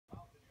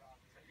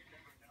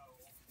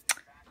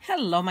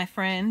Hello my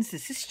friends,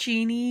 this is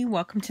Jeannie.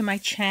 Welcome to my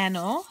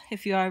channel.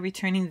 If you are a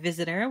returning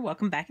visitor,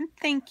 welcome back and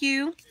thank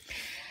you.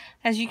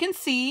 As you can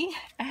see,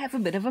 I have a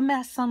bit of a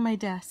mess on my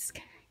desk.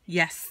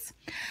 Yes,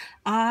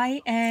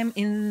 I am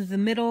in the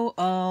middle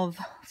of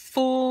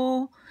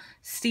full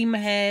steam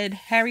ahead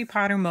Harry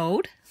Potter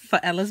mode for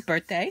Ella's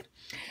birthday.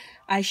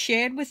 I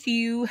shared with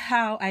you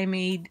how I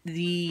made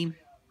the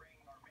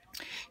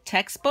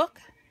textbook,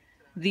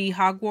 the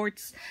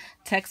Hogwarts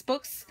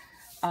textbooks,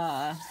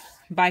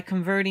 by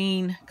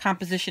converting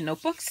composition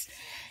notebooks,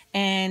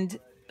 and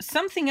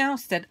something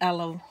else that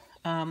Ella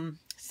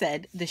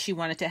said that she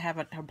wanted to have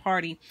at her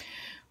party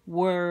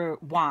were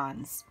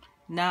wands.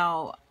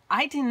 Now,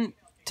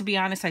 to be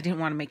honest, I didn't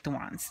want to make the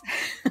wands.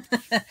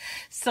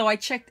 So I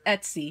checked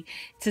Etsy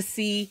to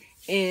see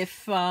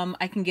if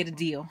I can get a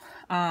deal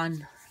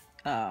on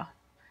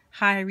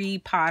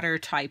Harry Potter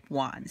type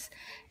wands.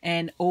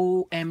 And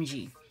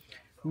OMG,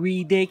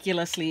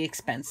 ridiculously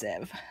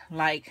expensive.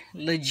 Like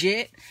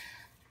legit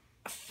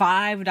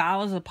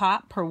 $5 a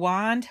pop per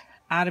wand.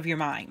 Out of your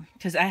mind,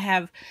 because I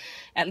have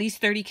at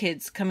least 30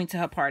 kids coming to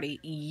her party.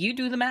 You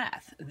do the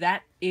math.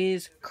 That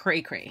is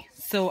cray cray.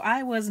 So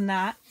I was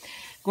not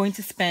going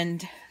to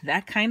spend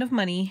that kind of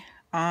money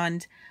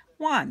on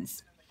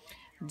wands.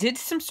 Did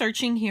some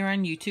searching here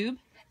on YouTube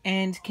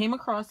and came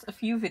across a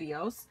few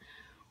videos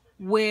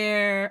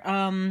where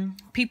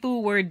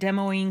people were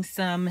demoing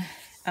some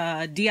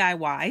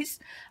DIYs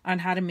on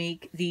how to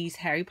make these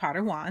Harry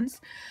Potter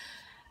wands.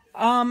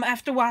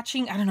 After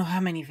watching, I don't know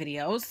how many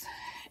videos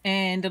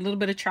and a little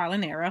bit of trial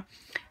and error,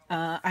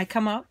 I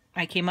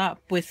came up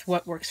with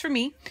what works for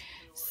me.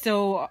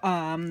 So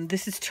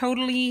this is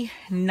totally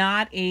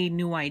not a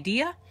new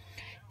idea.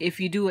 If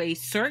you do a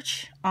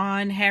search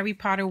on Harry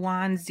Potter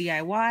wands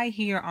DIY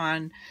here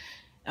on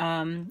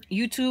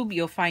YouTube,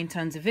 you'll find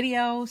tons of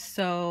videos.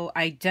 So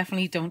I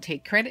definitely don't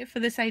take credit for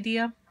this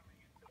idea.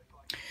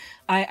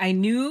 I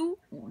knew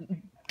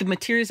the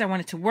materials I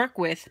wanted to work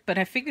with, but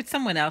I figured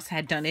someone else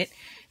had done it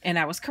and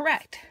I was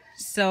correct.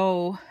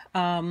 So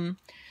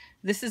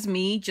this is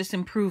me just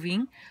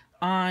improving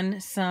on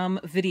some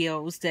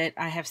videos that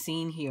I have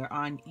seen here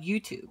on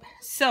YouTube.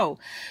 So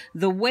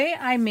the way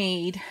I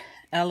made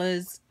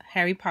Ella's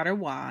Harry Potter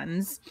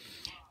wands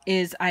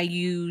is I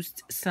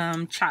used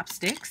some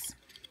chopsticks,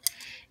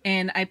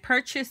 and I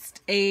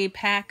purchased a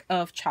pack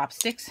of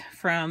chopsticks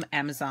from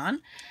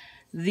Amazon.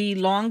 The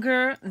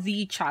longer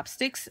the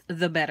chopsticks,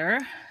 the better.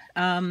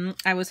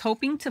 I was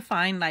hoping to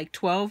find like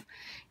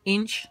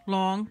 12-inch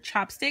long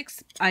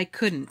chopsticks. I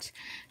couldn't.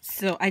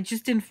 So I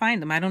just didn't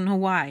find them. I don't know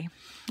why.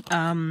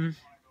 I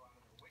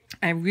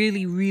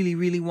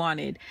really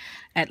wanted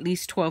at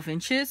least 12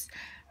 inches.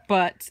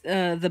 But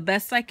the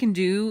best I can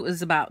do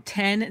is about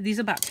 10. These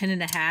are about 10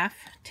 and a half,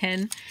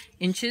 10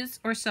 inches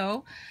or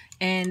so.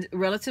 And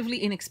relatively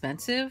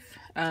inexpensive.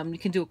 You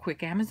can do a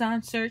quick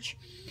Amazon search.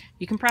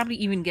 You can probably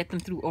even get them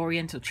through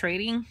Oriental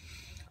Trading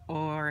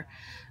or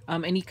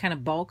any kind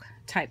of bulk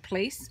type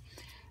place.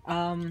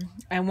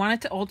 I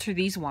wanted to alter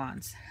these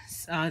wands,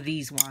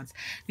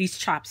 these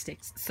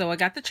chopsticks. So I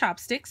got the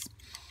chopsticks.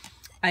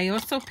 I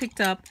also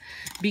picked up,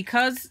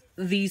 because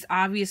these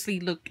obviously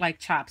look like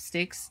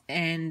chopsticks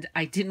and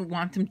I didn't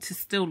want them to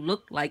still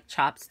look like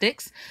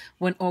chopsticks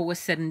when all was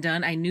said and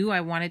done. I knew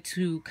I wanted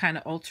to kind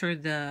of alter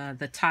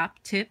the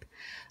top tip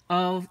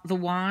of the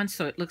wand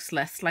so it looks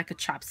less like a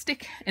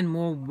chopstick and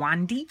more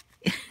wandy,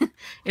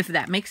 if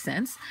that makes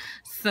sense.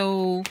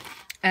 So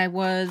I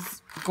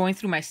was going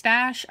through my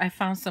stash. I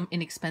found some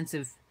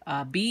inexpensive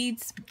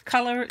beads.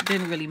 Color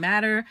didn't really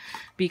matter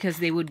because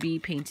they would be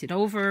painted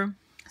over.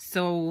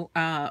 So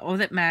all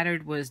that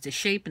mattered was the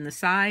shape and the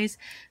size.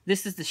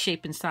 This is the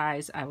shape and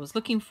size I was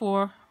looking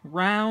for.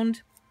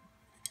 Round,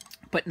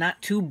 but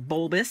not too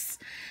bulbous.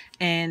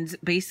 And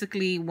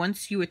basically,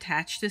 once you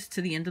attach this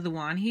to the end of the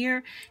wand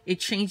here, it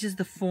changes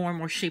the form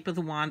or shape of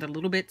the wand a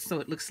little bit, so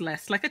it looks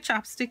less like a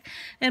chopstick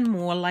and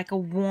more like a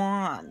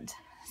wand.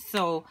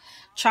 So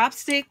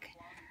chopstick,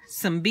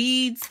 some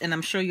beads, and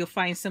I'm sure you'll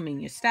find some in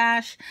your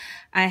stash.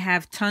 I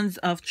have tons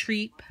of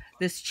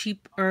this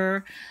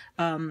cheaper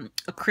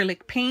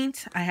acrylic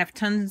paint. I have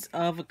tons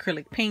of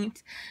acrylic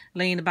paint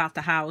laying about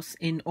the house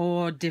in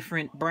all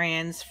different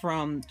brands,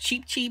 from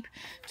cheap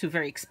to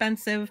very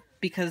expensive,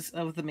 because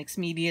of the mixed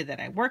media that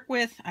I work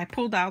with. I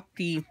pulled out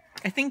I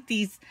think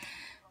these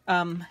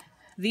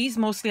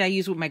mostly I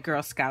use with my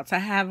Girl Scouts. I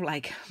have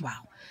like,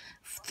 wow,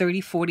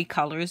 30-40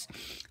 colors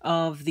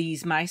of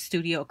these My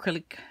Studio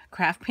acrylic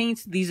craft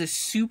paints. These are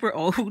super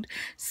old.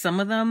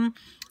 Some of them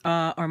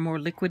are more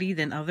liquidy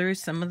than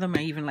others. Some of them are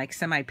even like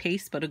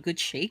semi-paste, but a good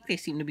shake. They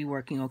seem to be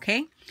working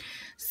okay.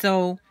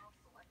 So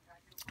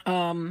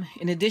in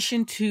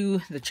addition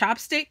to the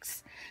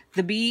chopsticks,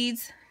 the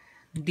beads,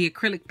 the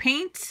acrylic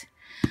paint,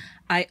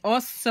 I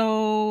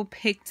also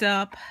picked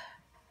up,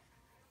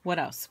 what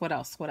else?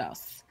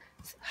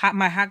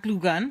 My hot glue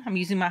gun. I'm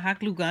using my hot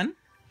glue gun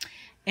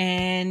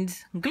and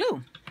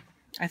glue.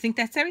 I think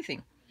that's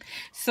everything.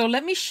 So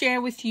let me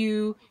share with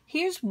you,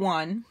 here's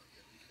one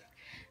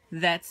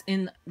that's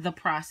in the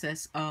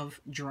process of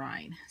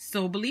drying.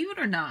 So believe it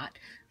or not,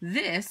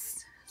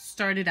 this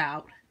started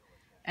out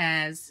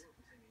as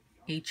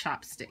a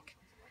chopstick,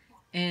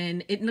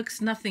 and it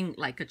looks nothing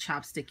like a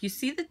chopstick. You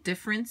see the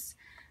difference?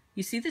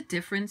 You see the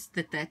difference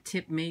that that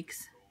tip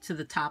makes to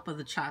the top of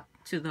the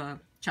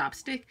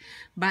chopstick?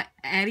 By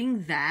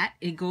adding that,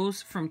 it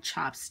goes from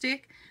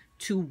chopstick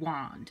to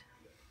wand.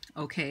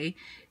 Okay,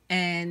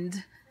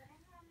 and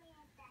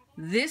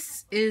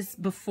this is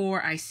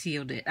before I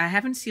sealed it. I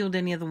haven't sealed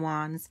any of the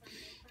wands.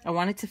 I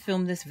wanted to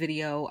film this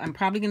video. I'm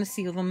probably going to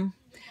seal them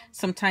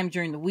sometime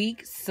during the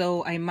week,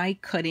 so I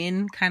might cut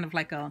in kind of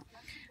like a,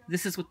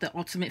 this is what the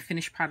ultimate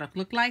finished product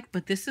looked like,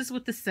 but this is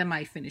what the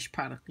semi-finished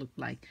product looked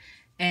like.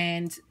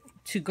 And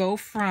to go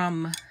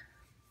from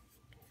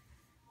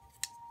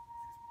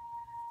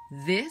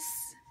this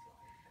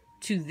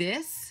to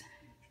this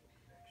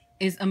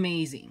is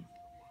amazing.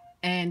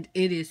 And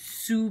it is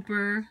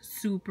super,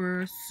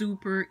 super,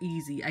 super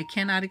easy. I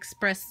cannot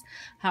express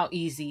how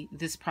easy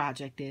this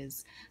project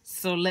is.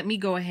 So let me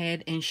go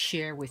ahead and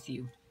share with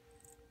you.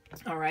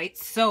 All right,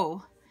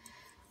 so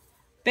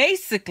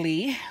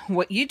basically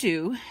what you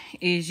do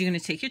is you're going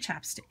to take your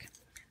chapstick.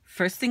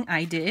 First thing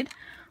I did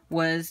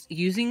was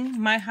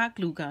using my hot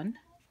glue gun,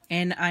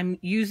 and I'm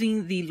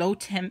using the low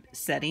temp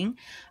setting.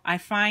 I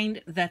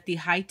find that the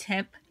high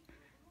temp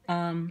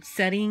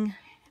setting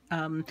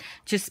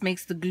just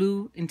makes the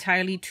glue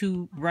entirely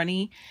too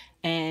runny,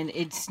 and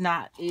it's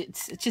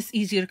just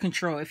easier to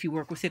control if you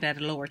work with it at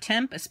a lower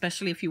temp,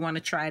 especially if you want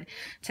to try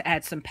to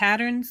add some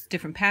patterns,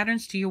 different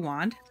patterns to your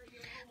wand.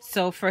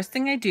 So first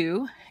thing I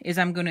do is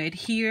I'm going to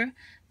adhere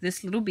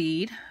this little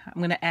bead. I'm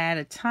going to add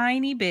a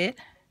tiny bit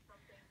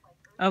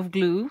of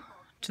glue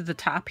to the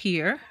top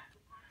here,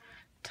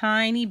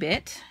 tiny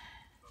bit.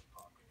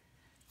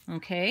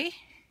 Okay,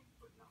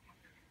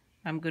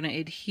 I'm going to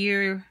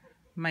adhere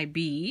my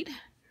bead,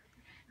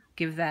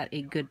 give that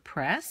a good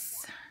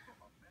press,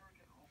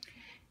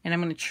 and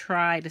I'm going to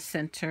try to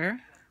center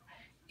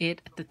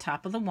it at the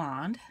top of the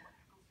wand.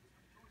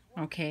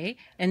 Okay,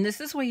 and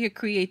this is where your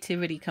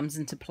creativity comes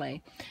into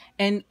play.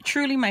 And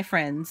truly, my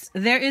friends,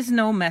 there is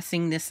no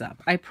messing this up.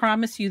 I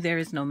promise you there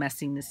is no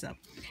messing this up,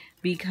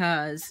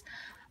 because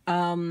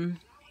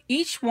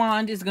each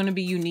wand is going to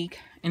be unique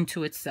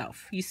into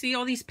itself. You see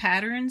all these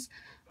patterns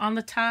on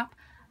the top?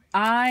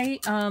 I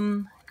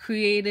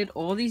created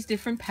all these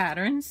different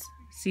patterns,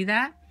 see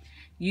that?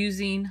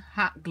 Using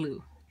hot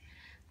glue.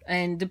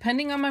 And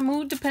depending on my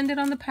mood, depended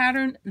on the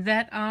pattern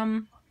that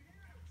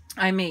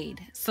I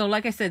made. So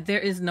like I said, there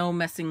is no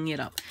messing it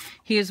up.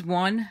 Here's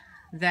one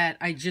that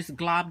I just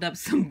globbed up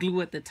some glue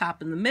at the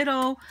top and the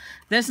middle.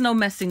 There's no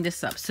messing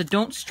this up. So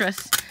don't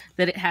stress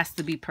that it has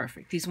to be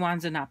perfect. These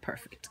wands are not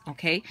perfect,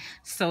 okay?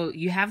 So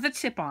you have the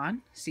tip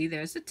on. See,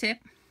 there's the tip.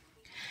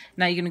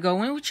 Now you're going to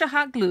go in with your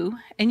hot glue,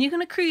 and you're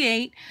going to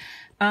create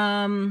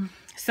some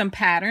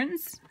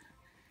patterns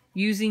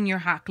using your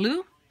hot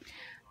glue.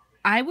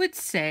 I would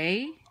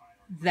say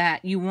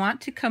that you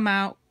want to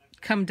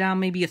come down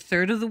maybe a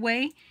third of the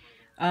way.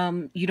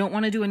 You don't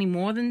want to do any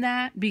more than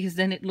that, because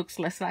then it looks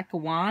less like a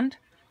wand.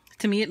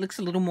 To me, it looks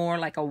a little more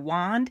like a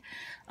wand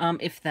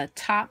if the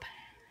top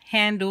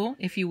handle,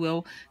 if you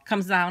will,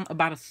 comes down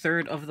about a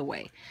third of the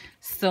way.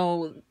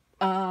 So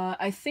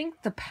I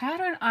think the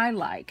pattern I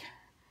like,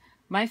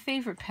 my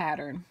favorite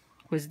pattern,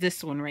 was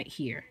this one right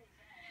here.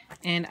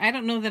 And I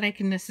don't know that I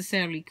can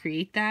necessarily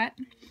create that,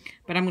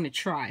 but I'm going to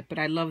try. But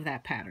I love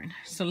that pattern.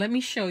 So let me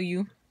show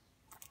you.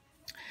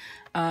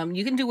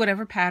 You can do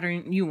whatever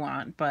pattern you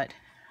want, but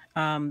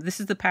this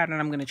is the pattern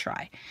I'm going to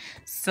try.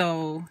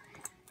 So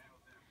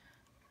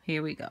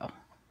here we go.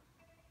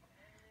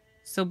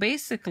 So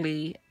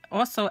basically,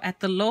 also at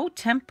the low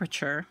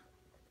temperature,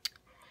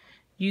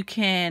 you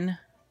can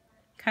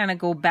kind of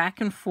go back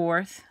and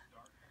forth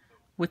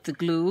with the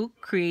glue,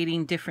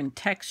 creating different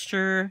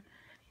texture,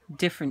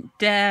 different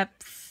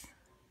depth.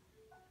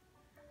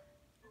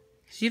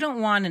 So you don't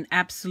want an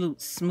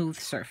absolute smooth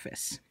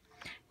surface.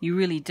 You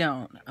really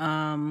don't.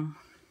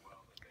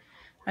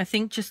 I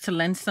think just to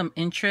lend some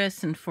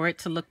interest and for it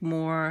to look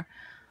more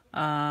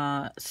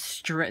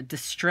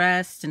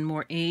distressed and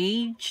more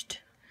aged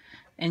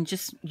and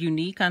just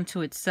unique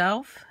unto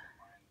itself,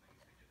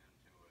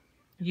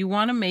 you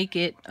want to make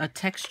it a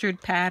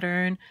textured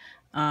pattern,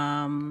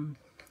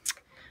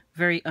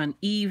 very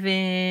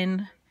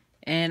uneven.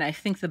 And I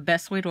think the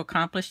best way to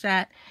accomplish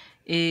that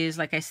is,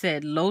 like I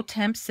said, low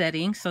temp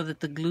setting so that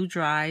the glue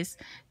dries,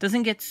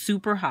 doesn't get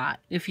super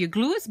hot. If your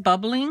glue is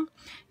bubbling,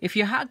 if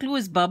your hot glue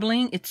is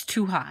bubbling, it's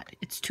too hot.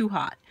 It's too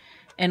hot.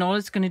 And all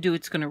it's going to do,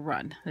 it's going to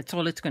run. That's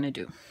all it's going to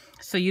do.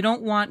 So you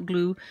don't want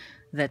glue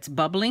that's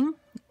bubbling.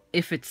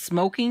 If it's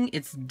smoking,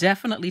 it's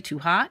definitely too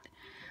hot.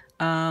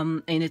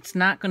 And it's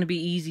not going to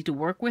be easy to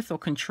work with or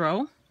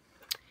control.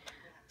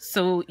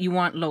 So you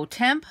want low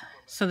temp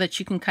so that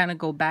you can kind of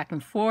go back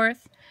and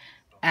forth,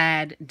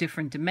 add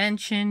different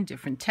dimension,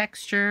 different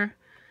texture.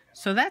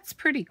 So that's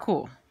pretty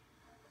cool.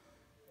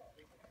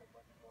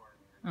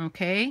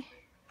 Okay.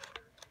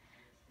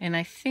 And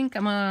I think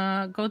I'm going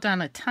to go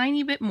down a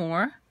tiny bit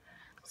more.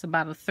 It's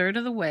about a third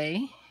of the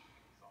way.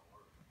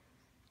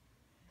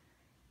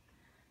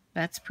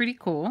 That's pretty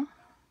cool.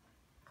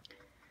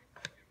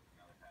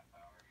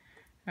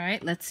 All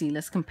right, let's see.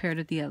 Let's compare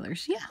to the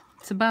others. Yeah,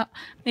 it's about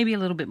maybe a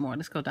little bit more.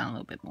 Let's go down a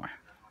little bit more.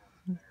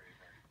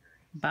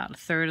 About a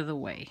third of the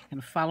way. I'm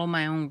going to follow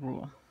my own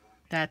rule.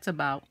 That's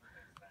about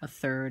a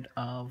third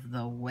of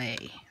the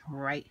way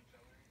right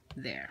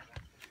there.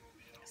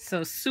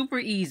 So super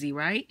easy,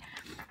 right?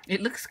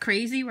 It looks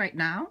crazy right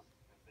now,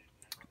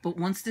 but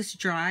once this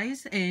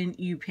dries and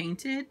you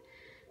paint it,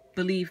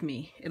 believe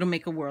me, it'll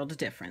make a world of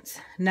difference.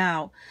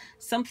 Now,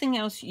 something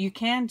else you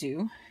can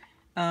do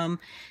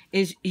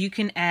is you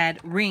can add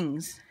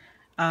rings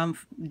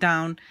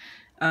down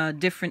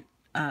different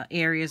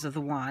areas of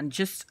the wand.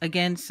 Just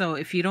again, so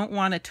if you don't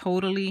want to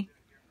totally,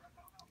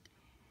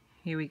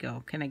 here we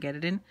go, can I get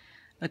it in?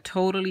 A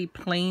totally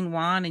plain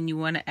wand and you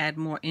want to add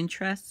more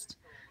interest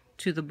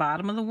to the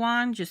bottom of the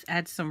wand, just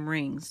add some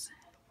rings.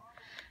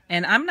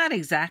 And I'm not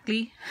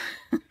exactly,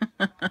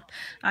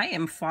 I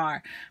am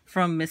far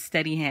from Miss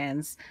Steady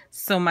Hands.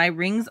 So my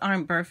rings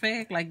aren't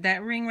perfect. Like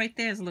that ring right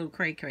there is a little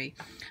cray-cray.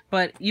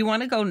 But you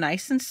want to go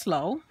nice and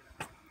slow.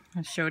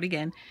 I'll show it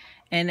again.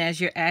 And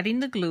as you're adding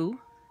the glue,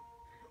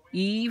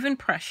 even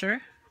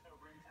pressure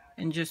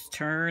and just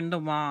turn the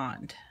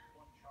wand.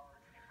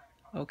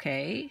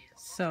 Okay,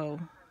 so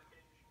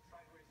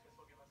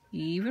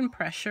even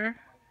pressure,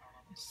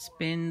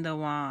 spin the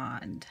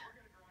wand.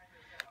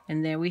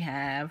 And there we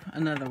have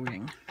another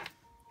ring.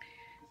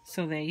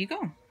 So there you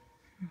go.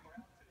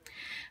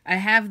 I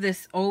have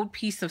this old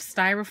piece of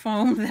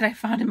styrofoam that I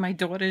found in my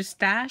daughter's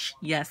stash.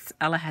 Yes,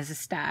 Ella has a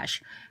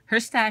stash. Her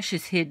stash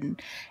is hidden.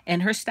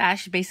 And her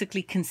stash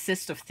basically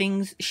consists of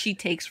things she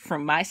takes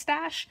from my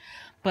stash.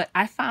 But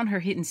I found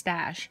her hidden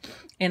stash.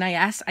 And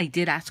I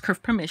did ask her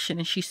permission.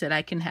 And she said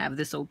I can have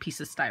this old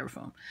piece of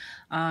styrofoam.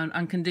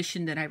 On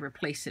condition that I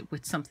replace it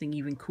with something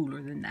even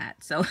cooler than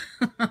that. So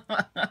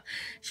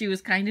she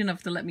was kind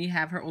enough to let me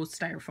have her old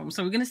styrofoam.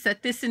 So we're going to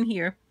set this in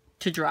here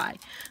to dry.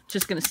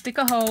 Just going to stick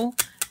a hole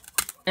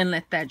and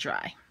let that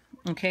dry.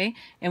 Okay,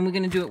 and we're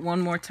going to do it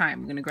one more time.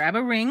 We're going to grab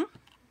a ring.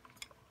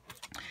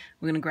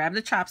 We're going to grab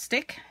the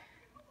chopstick,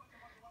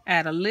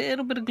 add a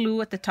little bit of glue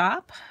at the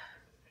top.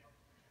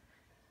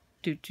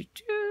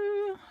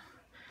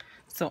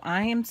 So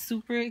I am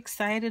super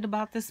excited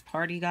about this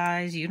party,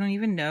 guys. You don't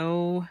even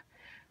know.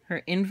 Her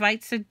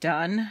invites are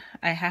done.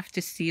 I have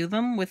to seal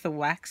them with a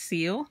wax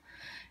seal.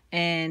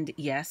 And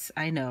yes,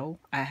 I know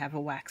I have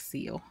a wax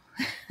seal.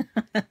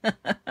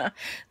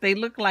 They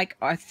look like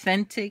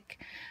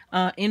authentic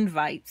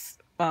invites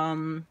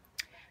or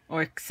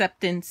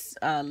acceptance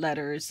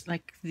letters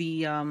like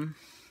the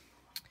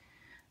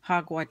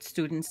Hogwarts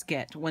students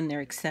get when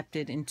they're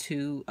accepted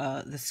into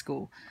the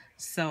school.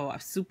 So I'm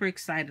super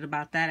excited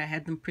about that. I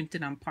had them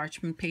printed on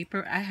parchment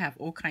paper. I have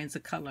all kinds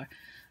of color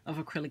of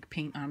acrylic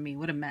paint on me.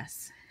 What a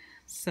mess.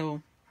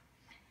 So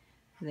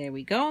there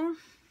we go.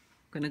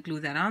 Going to glue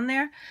that on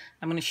there.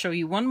 I'm going to show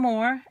you one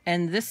more,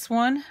 and this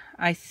one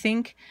I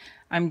think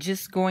I'm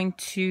just going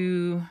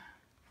to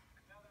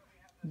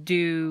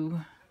do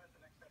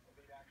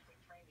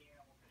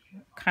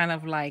kind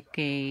of like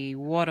a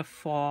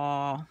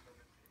waterfall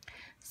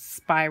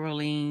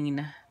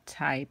spiraling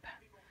type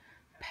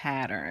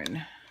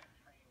pattern.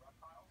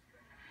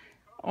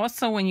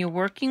 Also, when you're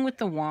working with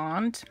the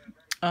wand,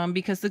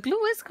 because the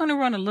glue is going to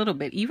run a little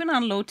bit even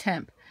on low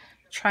temp,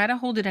 try to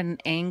hold it at an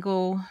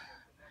angle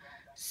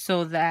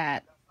so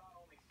that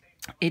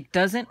it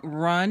doesn't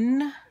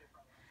run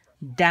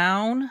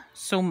down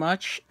so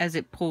much as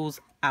it pulls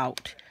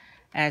out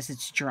as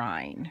it's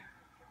drying,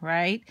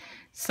 right?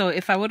 So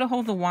if I were to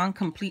hold the wand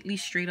completely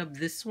straight up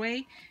this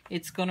way,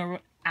 it's gonna,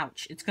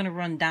 ouch, it's gonna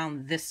run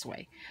down this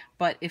way.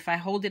 But if I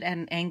hold it at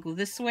an angle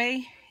this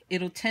way,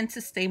 it'll tend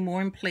to stay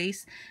more in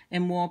place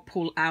and more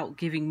pull out,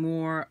 giving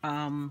more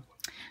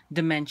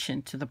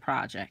dimension to the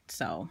project.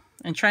 So,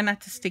 and try not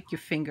to stick your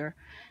finger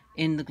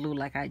in the glue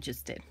like I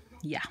just did.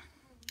 Yeah,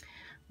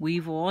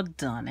 we've all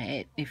done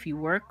it. If you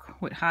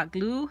work with hot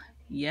glue,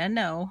 you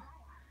know,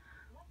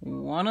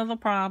 one of the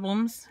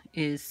problems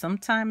is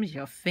sometimes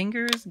your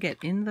fingers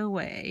get in the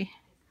way.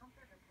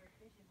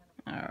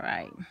 All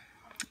right,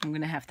 I'm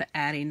gonna have to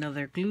add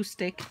another glue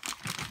stick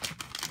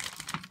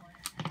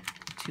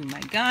to my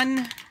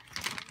gun.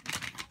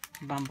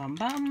 Bum, bum,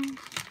 bum.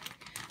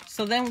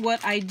 So then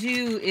what I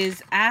do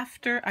is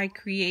after I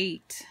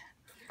create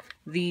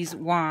these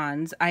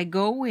wands, I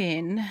go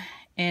in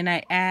and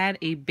I add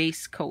a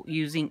base coat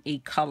using a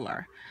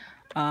color,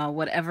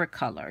 whatever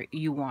color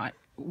you want.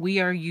 We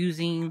are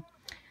using,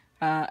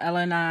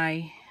 Ella and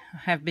I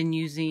have been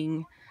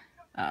using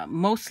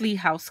mostly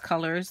house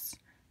colors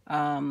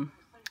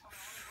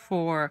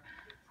for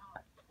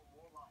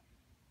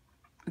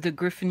the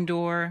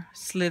Gryffindor,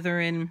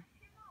 Slytherin,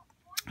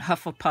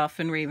 Hufflepuff,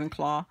 and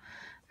Ravenclaw.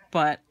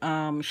 But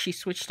she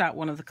switched out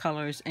one of the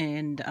colors,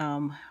 and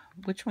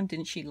which one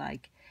didn't she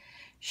like?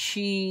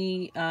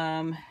 She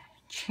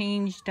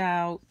changed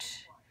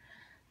out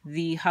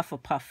the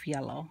Hufflepuff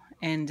yellow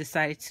and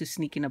decided to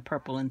sneak in a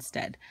purple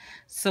instead.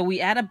 So we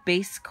add a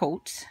base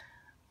coat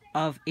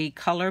of a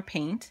color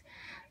paint,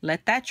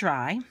 let that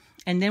dry,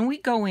 and then we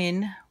go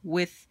in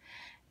with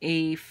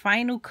a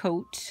final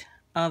coat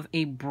of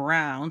a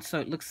brown, so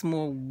it looks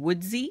more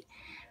woodsy,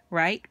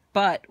 right?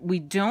 But we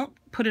don't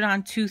put it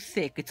on too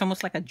thick. It's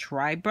almost like a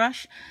dry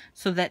brush,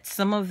 so that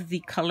some of the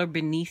color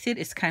beneath it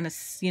is kind of,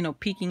 you know,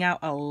 peeking out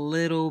a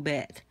little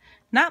bit.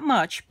 Not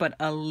much, but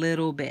a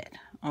little bit,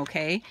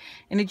 okay?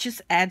 And it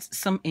just adds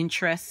some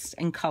interest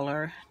and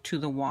color to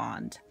the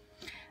wand.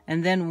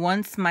 And then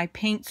once my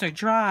paints are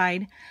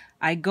dried,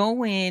 I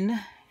go in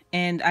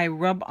and I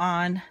rub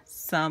on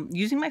some,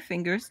 using my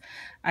fingers,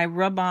 I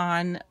rub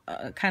on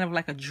kind of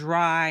like a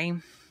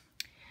dry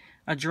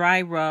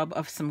rub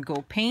of some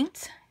gold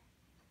paint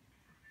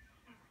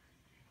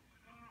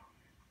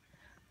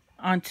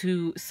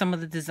onto some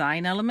of the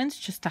design elements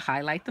just to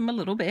highlight them a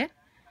little bit.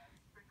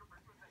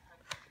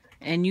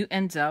 And you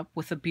end up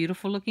with a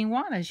beautiful looking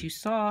wand. As you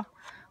saw,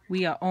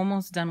 we are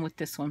almost done with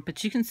this one,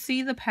 but you can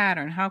see the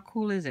pattern. How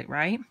cool is it,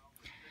 right?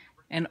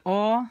 And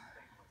all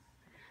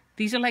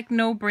these are like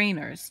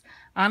no-brainers.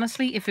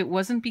 Honestly, if it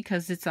wasn't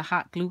because it's a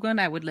hot glue gun,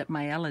 I would let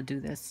Mayella do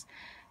this.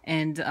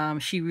 And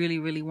she really,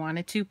 really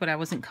wanted to, but I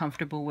wasn't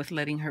comfortable with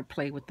letting her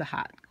play with the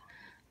hot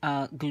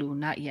glue.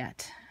 Not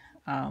yet.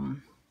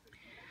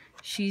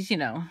 She's, you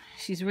know,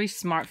 she's really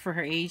smart for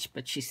her age,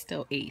 but she's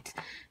still 8.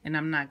 And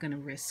I'm not going to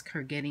risk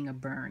her getting a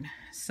burn.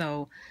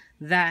 So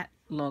that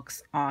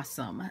looks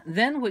awesome.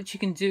 Then what you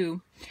can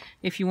do,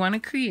 if you want to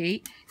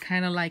create,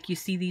 kind of like you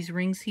see these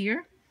rings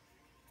here.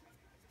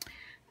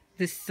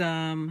 This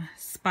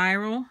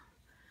spiral.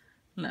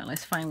 Now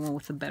let's find one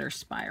with a better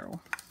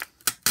spiral.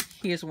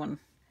 Here's one.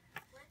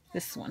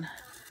 This one.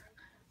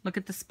 Look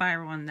at the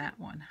spiral on that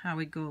one. How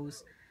it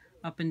goes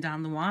up and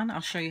down the wand.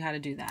 I'll show you how to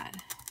do that.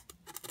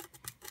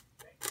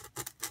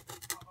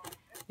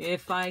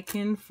 If I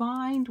can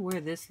find where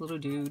this little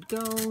dude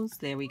goes.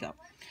 There we go.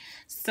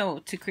 So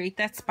to create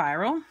that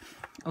spiral,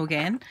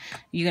 again,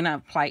 you're going to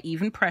apply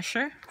even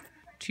pressure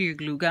to your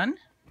glue gun.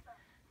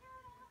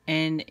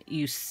 And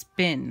you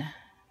spin.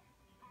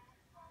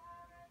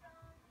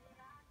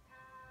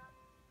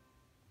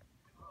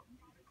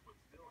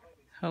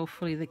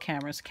 Hopefully the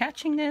camera's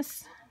catching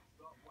this.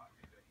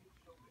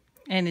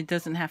 And it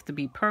doesn't have to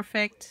be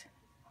perfect.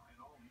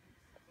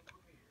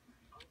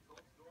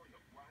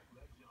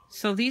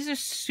 So these are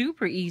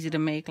super easy to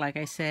make, like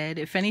I said.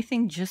 If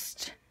anything,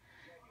 just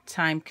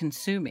time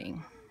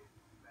consuming.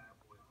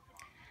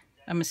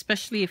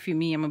 Especially if you're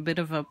me, I'm a bit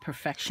of a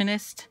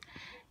perfectionist.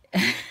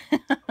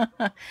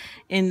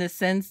 In the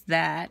sense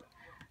that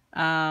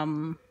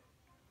I'm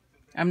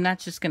not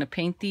just going to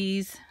paint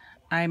these.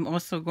 I'm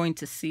also going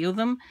to seal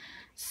them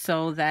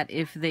so that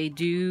if they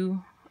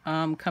do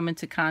come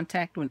into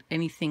contact with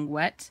anything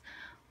wet,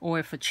 or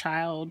if a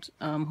child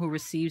who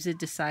receives it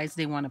decides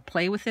they want to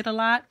play with it a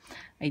lot,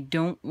 I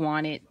don't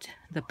want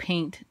the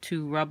paint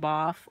to rub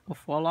off or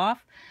fall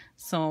off.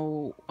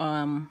 So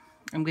I'm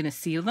going to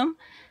seal them,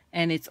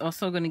 and it's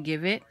also going to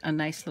give it a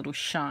nice little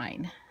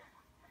shine.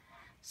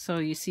 So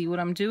you see what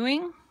I'm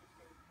doing?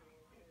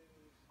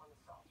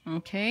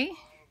 Okay.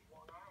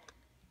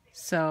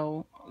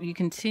 So you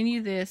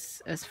continue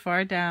this as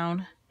far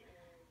down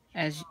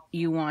as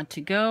you want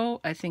to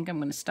go. I think I'm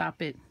going to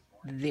stop it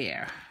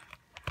there.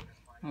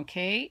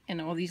 Okay,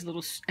 and all these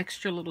little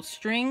extra little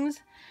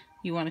strings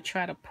you want to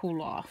try to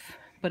pull off.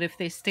 But if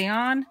they stay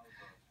on,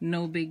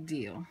 no big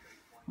deal.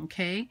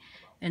 Okay,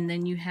 and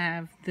then you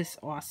have this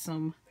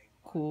awesome,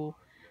 cool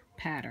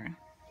pattern.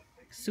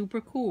 Super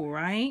cool,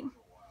 right?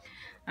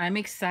 I'm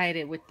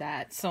excited with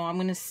that. So I'm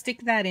going to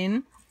stick that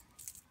in.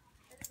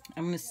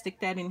 I'm going to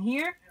stick that in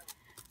here.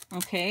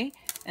 Okay,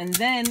 and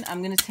then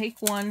I'm going to take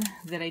one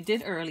that I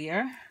did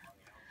earlier.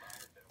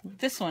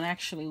 This one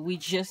actually we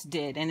just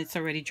did, and it's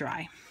already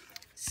dry.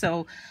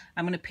 So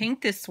I'm going to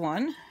paint this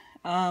one.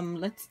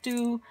 Let's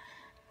do,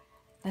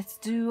 I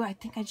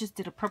think I just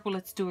did a purple.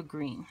 Let's do a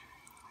green.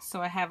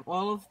 So I have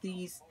all of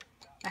these.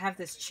 I have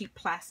this cheap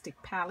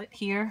plastic palette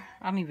here.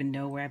 I don't even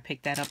know where I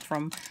picked that up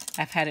from.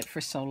 I've had it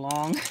for so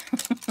long.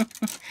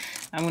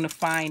 I'm going to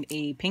find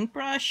a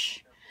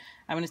paintbrush.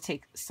 I'm going to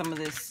take some of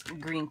this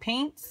green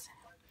paints,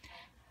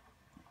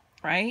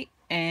 right?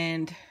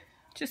 And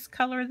just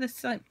color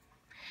this up.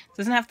 It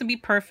doesn't have to be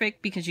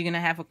perfect because you're going to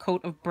have a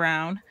coat of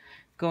brown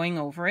going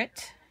over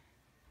it.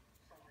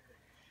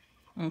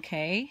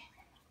 Okay.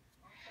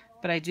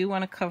 But I do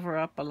want to cover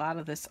up a lot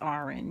of this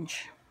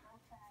orange.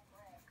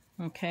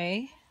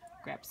 Okay.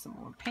 Grab some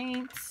more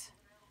paints.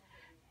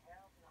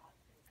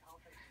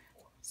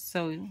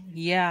 So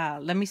yeah,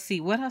 let me see.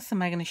 What else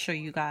am I going to show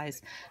you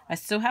guys? I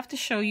still have to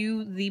show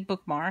you the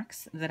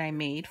bookmarks that I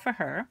made for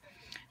her.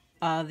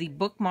 The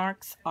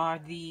bookmarks are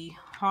the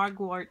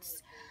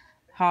Hogwarts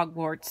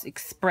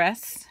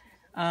Express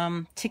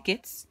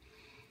tickets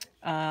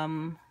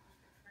that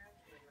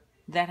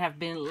have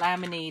been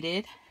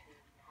laminated.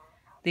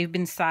 They've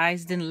been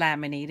sized and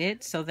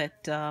laminated so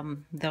that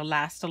they'll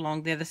last a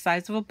long. They're the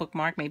size of a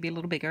bookmark, maybe a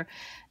little bigger,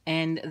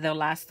 and they'll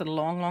last a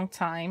long, long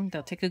time.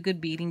 They'll take a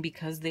good beating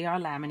because they are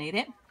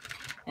laminated.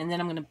 And then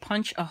I'm going to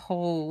punch a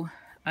hole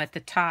at the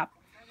top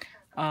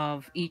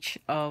of each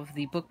of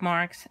the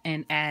bookmarks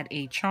and add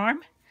a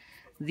charm.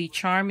 The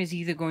charm is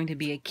either going to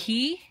be a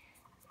key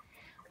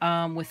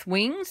with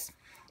wings,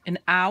 an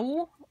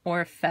owl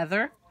or a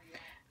feather,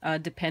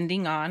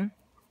 depending on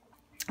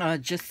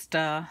just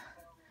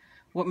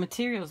what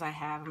materials I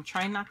have. I'm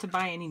trying not to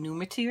buy any new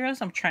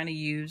materials. I'm trying to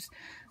use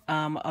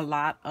a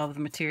lot of the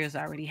materials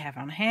I already have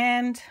on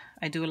hand.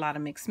 I do a lot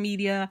of mixed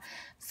media,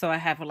 so I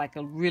have like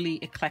a really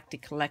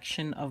eclectic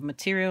collection of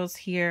materials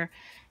here.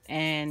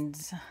 And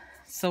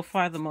so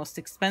far, the most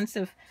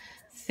expensive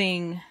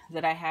thing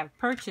that I have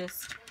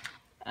purchased,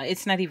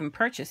 it's not even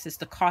purchased, it's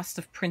the cost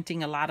of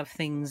printing a lot of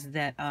things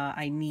that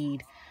I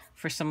need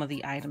for some of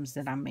the items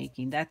that I'm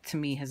making. That to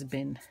me has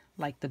been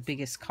like the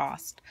biggest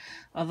cost.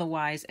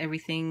 Otherwise,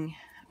 everything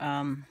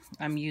I'm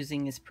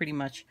using is pretty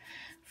much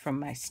from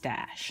my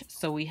stash.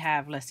 So we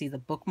have, let's see, the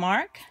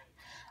bookmark.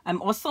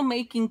 I'm also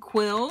making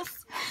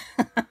quills.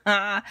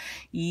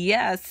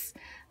 Yes,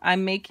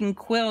 I'm making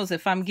quills.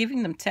 If I'm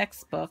giving them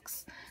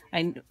textbooks,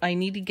 I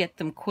need to get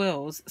them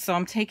quills. So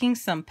I'm taking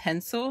some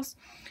pencils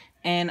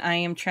and I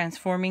am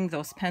transforming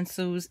those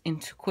pencils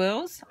into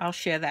quills. I'll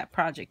share that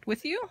project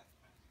with you.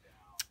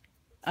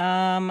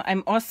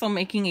 I'm also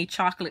making a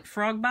chocolate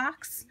frog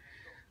box.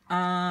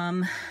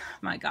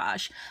 My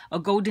gosh, a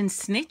golden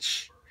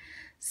snitch.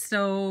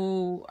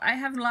 So I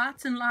have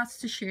lots and lots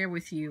to share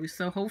with you.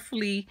 So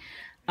hopefully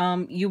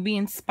you'll be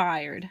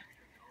inspired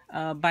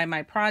by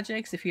my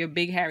projects. If you're a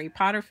big Harry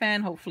Potter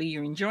fan, hopefully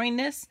you're enjoying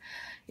this.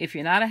 If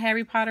you're not a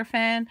Harry Potter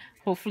fan,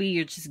 hopefully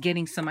you're just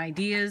getting some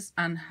ideas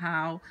on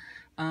how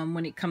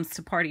when it comes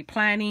to party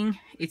planning,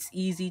 it's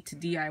easy to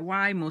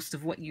DIY most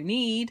of what you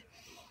need.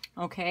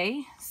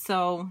 Okay,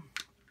 so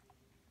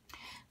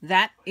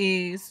that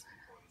is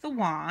the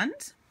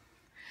wand.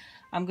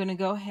 I'm going to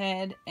go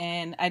ahead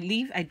and I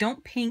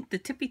don't paint the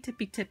tippy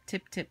tip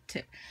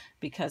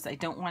because I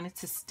don't want it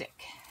to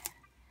stick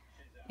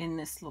in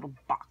this little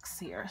box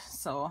here.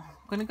 So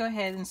I'm going to go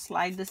ahead and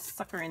slide this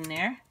sucker in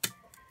there.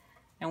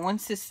 And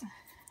once it's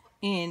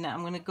in,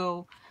 I'm going to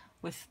go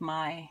with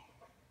my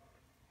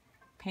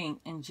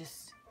paint and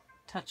just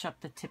touch up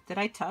the tip that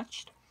I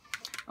touched.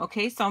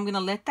 Okay, so I'm going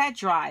to let that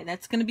dry.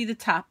 That's going to be the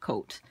top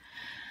coat.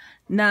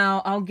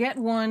 Now I'll get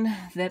one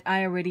that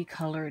I already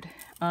colored.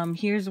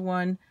 Here's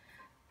one.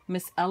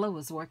 Miss Ella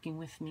was working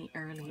with me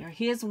earlier.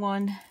 Here's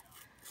one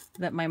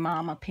that my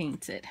mama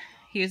painted.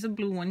 Here's a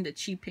blue one that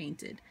she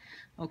painted.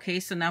 Okay,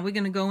 so now we're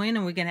going to go in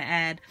and we're going to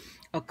add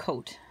a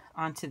coat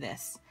onto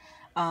this.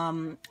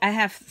 I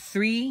have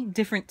 3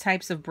 different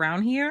types of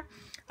brown here.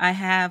 I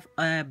have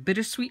a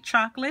bittersweet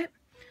chocolate.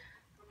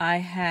 I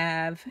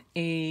have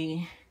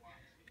a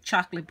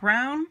chocolate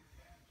brown.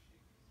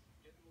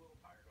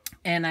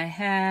 And I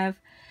have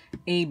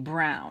a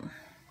brown.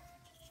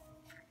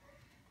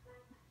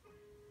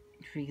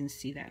 If you can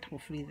see that,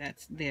 hopefully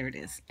there it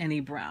is, any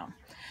brown.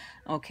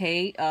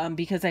 Okay,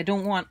 because I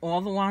don't want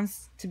all the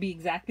wands to be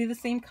exactly the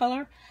same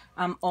color.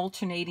 I'm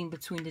alternating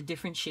between the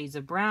different shades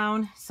of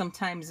brown,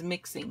 sometimes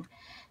mixing.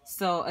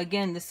 So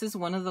again, this is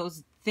one of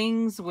those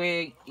things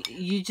where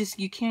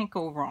you can't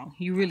go wrong.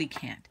 You really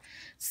can't.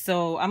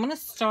 So I'm going to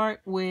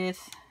start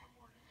with,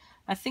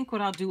 I think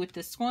what I'll do with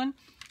this one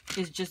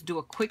is just do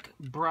a quick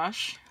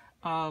brush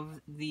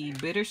of the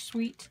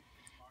bittersweet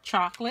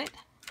chocolate.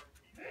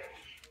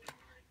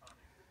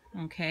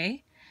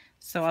 Okay,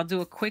 so I'll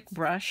do a quick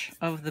brush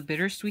of the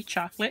bittersweet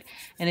chocolate,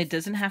 and it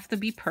doesn't have to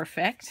be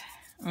perfect.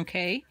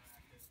 Okay,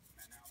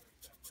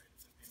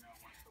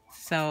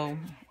 so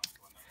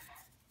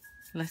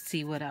let's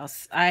see what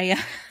else.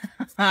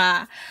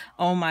 Oh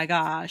my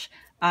gosh,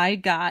 I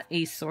got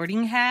a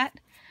sorting hat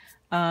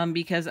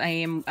because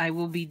I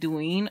will be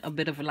doing a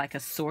bit of like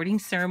a sorting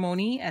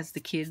ceremony as the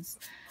kids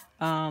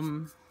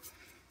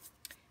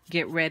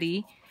get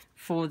ready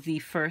for the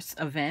first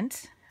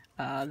event.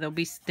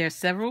 There's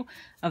several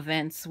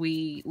events.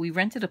 We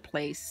rented a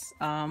place,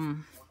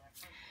 and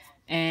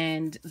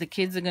the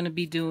kids are going to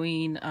be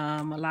doing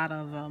a lot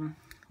of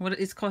what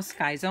is called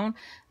Sky Zone.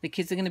 The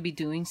kids are going to be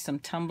doing some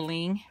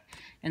tumbling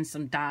and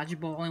some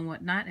dodgeball and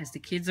whatnot. As the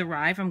kids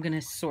arrive, I'm going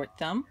to sort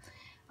them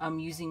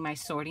using my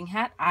sorting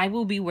hat. I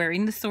will be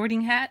wearing the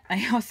sorting hat.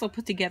 I also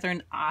put together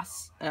an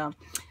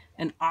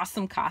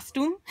awesome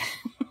costume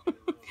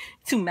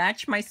to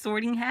match my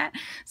sorting hat.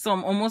 So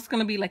I'm almost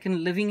going to be like a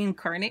living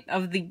incarnate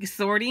of the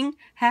sorting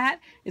hat.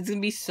 It's going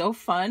to be so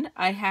fun.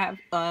 I have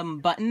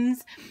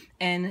buttons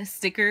and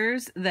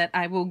stickers that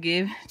I will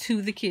give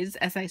to the kids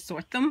as I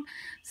sort them.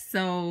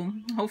 So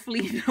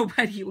hopefully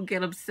nobody will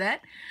get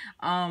upset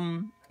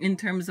in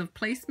terms of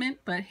placement.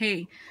 But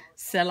hey,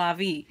 c'est la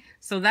vie.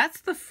 So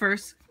that's the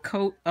first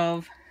coat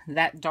of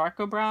that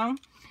darker brown.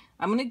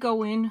 I'm going to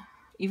go in,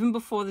 even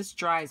before this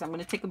dries, I'm going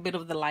to take a bit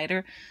of the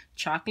lighter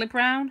chocolate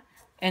brown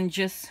and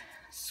just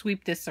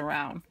sweep this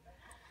around.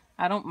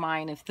 I don't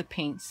mind if the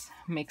paints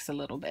mix a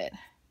little bit.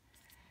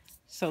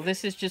 So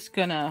this is just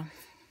gonna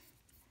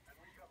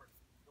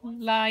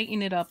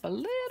lighten it up a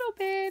little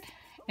bit.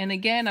 And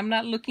again, I'm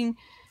not looking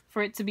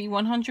for it to be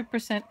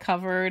 100%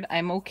 covered.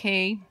 I'm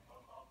okay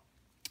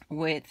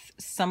with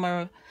some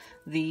of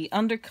the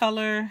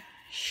undercolor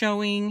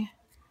showing.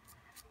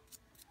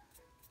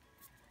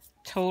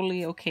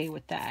 Totally okay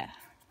with that.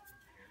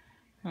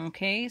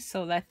 Okay,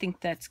 so I think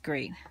that's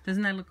great.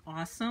 Doesn't that look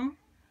awesome?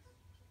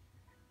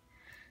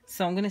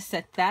 So I'm going to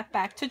set that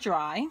back to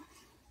dry.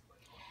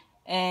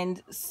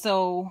 And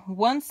so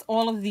once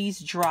all of these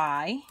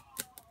dry,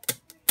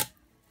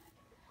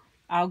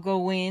 I'll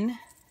go in.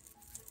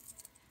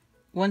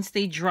 Once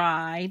they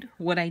dried,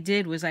 what I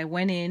did was I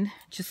went in,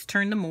 just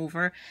turned them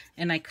over,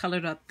 and I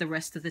colored up the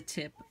rest of the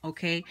tip,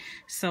 okay?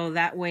 So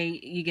that way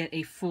you get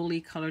a fully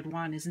colored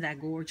wand. Isn't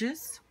that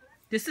gorgeous?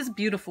 This is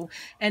beautiful.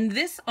 And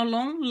this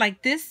alone,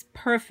 like this,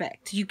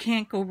 perfect. You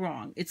can't go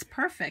wrong. It's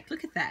perfect.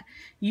 Look at that.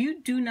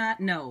 You do not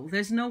know.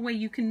 There's no way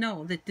you can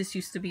know that this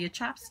used to be a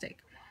chopstick.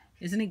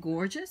 Isn't it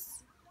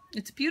gorgeous?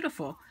 It's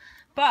beautiful.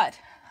 But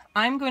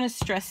I'm going to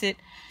stress it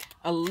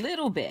a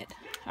little bit.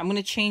 I'm going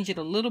to change it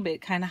a little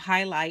bit, kind of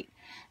highlight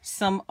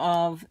some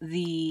of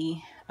the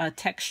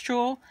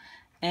textural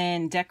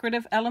and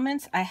decorative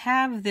elements. I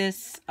have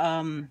this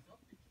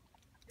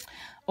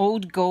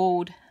old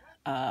gold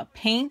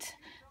paint.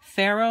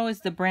 Pharaoh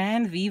is the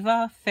brand,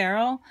 Viva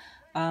Pharaoh.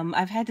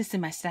 I've had this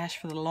in my stash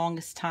for the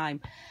longest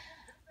time.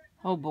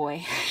 Oh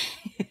boy.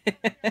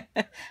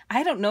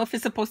 I don't know if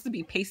it's supposed to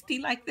be pasty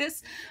like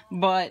this,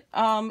 but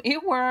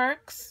it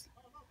works.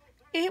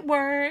 It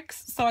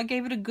works. So I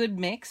gave it a good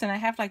mix, and I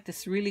have like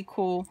this really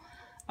cool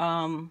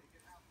kind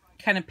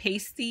of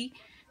pasty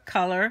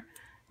color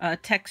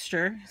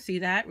texture. See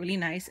that? Really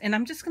nice. And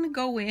I'm just going to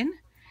go in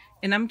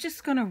and I'm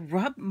just going to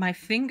rub my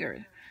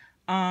finger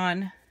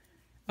on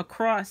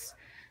across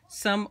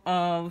some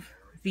of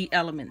the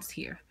elements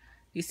here.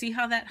 You see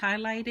how that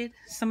highlighted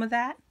some of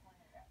that?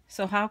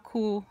 So how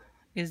cool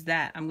is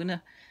that? I'm going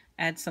to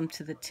add some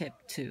to the tip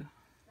too.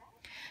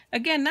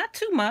 Again, not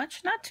too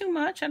much, not too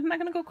much. I'm not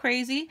going to go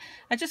crazy.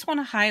 I just want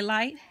to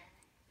highlight,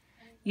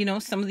 you know,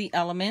 some of the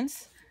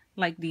elements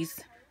like these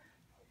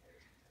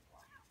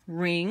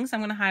rings.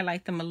 I'm going to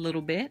highlight them a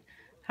little bit.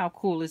 How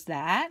cool is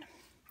that?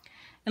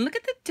 And look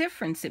at the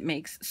difference it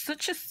makes.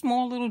 Such a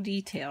small little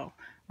detail,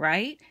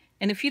 right?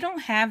 And if you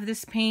don't have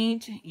this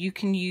paint, you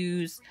can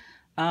use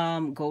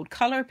gold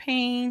color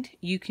paint.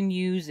 You can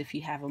use, if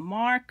you have a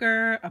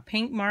marker, a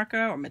paint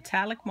marker or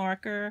metallic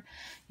marker,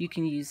 you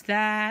can use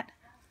that.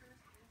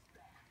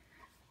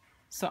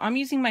 So I'm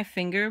using my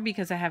finger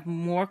because I have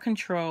more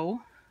control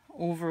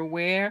over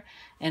where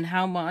and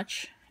how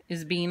much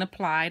is being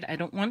applied. I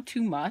don't want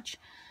too much.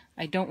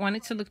 I don't want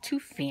it to look too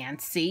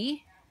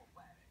fancy.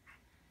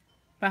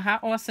 But how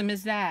awesome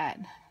is that?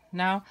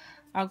 Now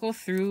I'll go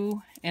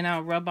through and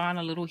I'll rub on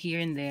a little here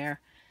and there.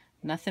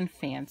 Nothing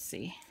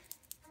fancy.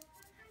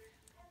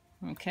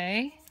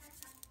 Okay.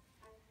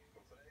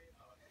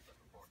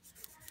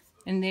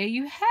 And there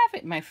you have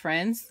it, my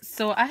friends.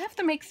 So I have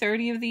to make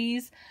 30 of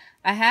these.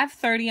 I have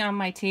 30 on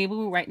my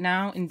table right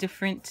now in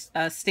different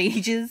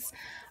stages.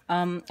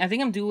 I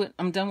think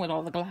I'm done with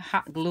all the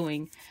hot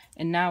gluing,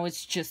 and now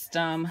it's just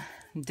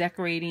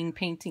decorating,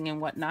 painting, and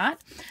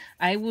whatnot.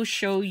 I will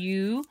show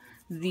you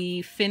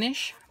the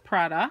finished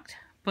product,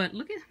 but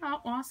look at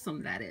how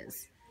awesome that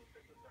is.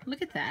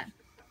 Look at that.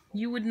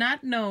 You would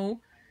not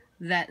know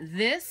that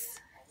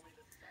this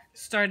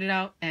started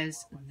out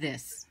as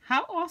this.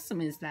 How awesome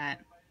is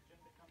that?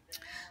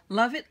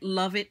 Love it,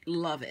 love it,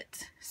 love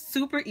it.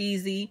 Super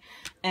easy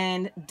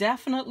and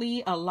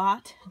definitely a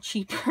lot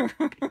cheaper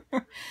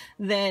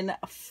than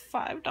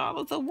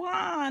 $5 a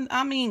wand.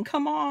 I mean,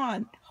 come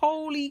on.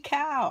 Holy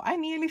cow. I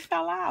nearly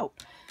fell out.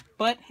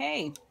 But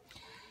hey,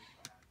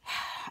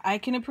 I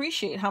can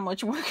appreciate how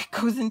much work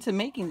goes into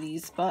making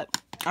these, but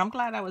I'm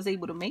glad I was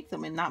able to make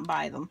them and not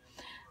buy them.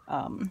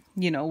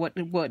 You know, what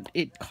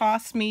it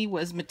cost me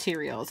was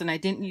materials, and I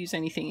didn't use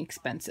anything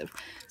expensive.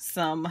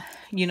 Some,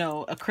 you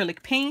know,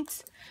 acrylic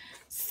paint,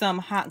 some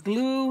hot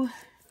glue,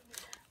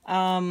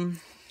 and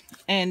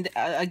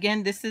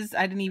again, this is,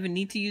 I didn't even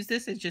need to use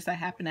this. It's just I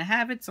happen to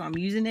have it, so I'm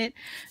using it.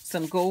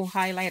 Some gold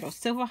highlight or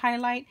silver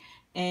highlight,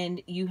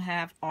 and you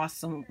have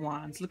awesome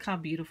wands. Look how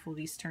beautiful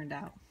these turned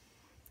out.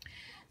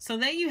 So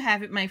there you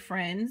have it, my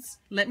friends.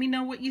 Let me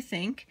know what you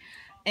think,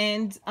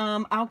 and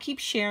I'll keep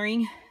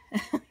sharing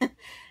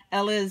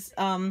Ella's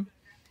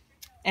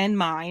and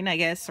mine, I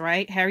guess,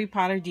 right? Harry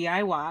Potter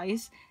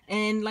DIYs.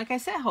 And like I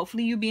said,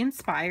 hopefully you'll be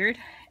inspired.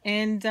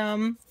 And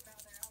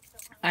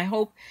I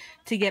hope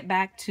to get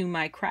back to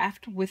my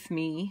craft with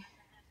me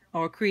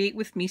or create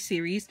with me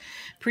series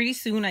pretty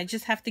soon. I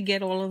just have to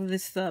get all of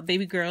this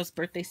baby girl's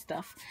birthday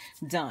stuff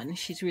done.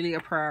 She's really a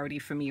priority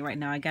for me right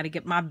now. I got to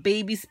get my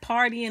baby's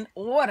party in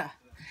order.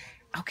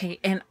 Okay,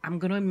 and I'm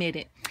going to admit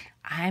it.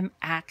 I'm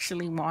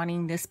actually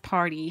wanting this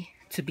party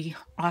to be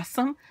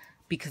awesome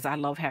because I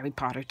love Harry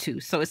Potter too.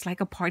 So it's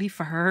like a party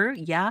for her,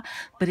 yeah,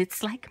 but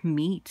it's like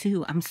me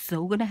too. I'm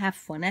so gonna have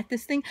fun at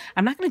this thing.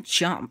 I'm not gonna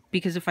jump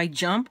because if I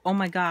jump, oh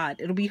my God,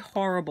 it'll be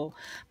horrible.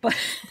 But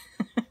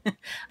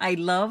I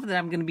love that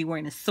I'm gonna be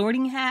wearing a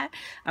sorting hat.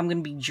 I'm gonna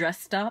be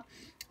dressed up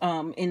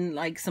in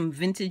like some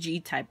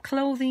vintagey type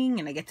clothing,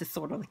 and I get to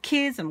sort all the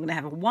kids. I'm gonna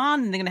have a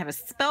wand, and they're gonna have a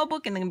spell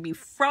book, and they're gonna be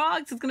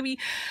frogs. It's gonna be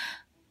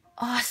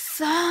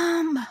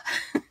awesome.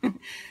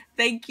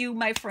 Thank you,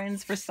 my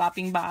friends, for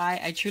stopping by.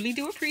 I truly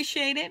do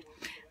appreciate it.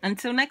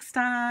 Until next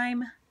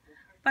time,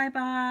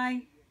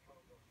 bye-bye.